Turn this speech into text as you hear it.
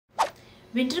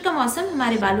Winter का मौसम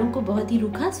हमारे बालों को बहुत ही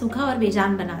रूखा, सूखा और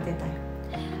बेजान बना देता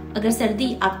है। अगर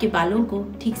सर्दी आपके बालों को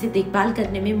ठीक से देखभाल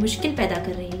करने में मुश्किल पैदा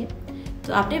कर रही है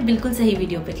तो आपने बिल्कुल सही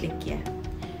वीडियो पर क्लिक किया है।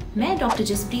 मैं डॉक्टर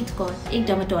जसप्रीत कौर एक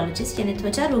डर्मेटोलॉजिस्ट यानी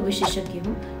त्वचा रोग विशेषज्ञ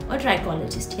हूँ और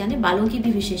ट्राइकोलॉजिस्ट यानी बालों की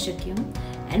भी विशेषज्ञ हूँ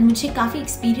एंड मुझे काफ़ी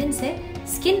एक्सपीरियंस है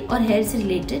स्किन और हेयर से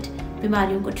रिलेटेड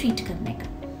बीमारियों को ट्रीट करने का।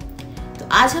 तो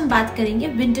आज हम बात करेंगे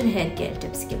विंटर हेयर केयर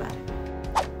टिप्स के बारे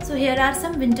में। So here are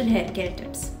some winter hair care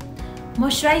tips.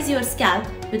 Moisturize your scalp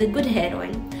with a good hair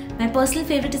oil. My personal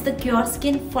favorite is the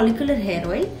CureSkin Follicular Hair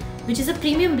Oil, which is a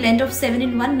premium blend of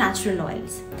 7-in-1 natural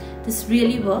oils. This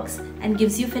really works and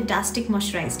gives you fantastic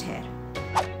moisturized hair.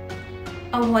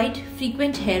 Avoid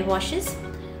frequent hair washes.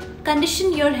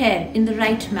 Condition your hair in the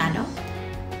right manner.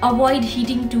 Avoid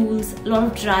heating tools, a lot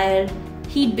of dryer,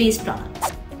 heat-based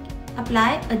products.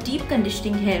 Apply a deep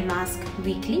conditioning hair mask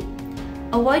weekly.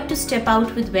 Avoid to step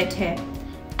out with wet hair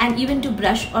and even to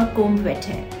brush or comb wet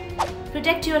hair.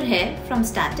 Protect your hair from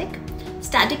static.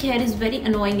 Static hair is very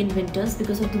annoying in winters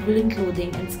because of the woolen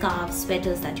clothing and scarves,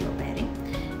 sweaters that you are wearing.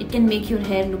 It can make your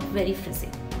hair look very frizzy.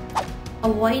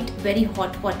 Avoid very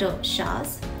hot water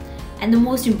showers. And the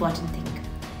most important thing,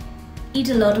 eat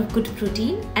a lot of good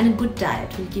protein, and a good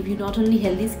diet will give you not only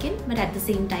healthy skin but at the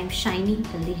same time shiny,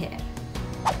 healthy hair.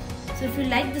 So if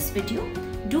you like this video,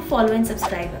 do follow and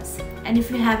subscribe us. And if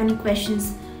you have any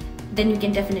questions, then you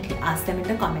can definitely ask them in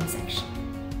the comment section.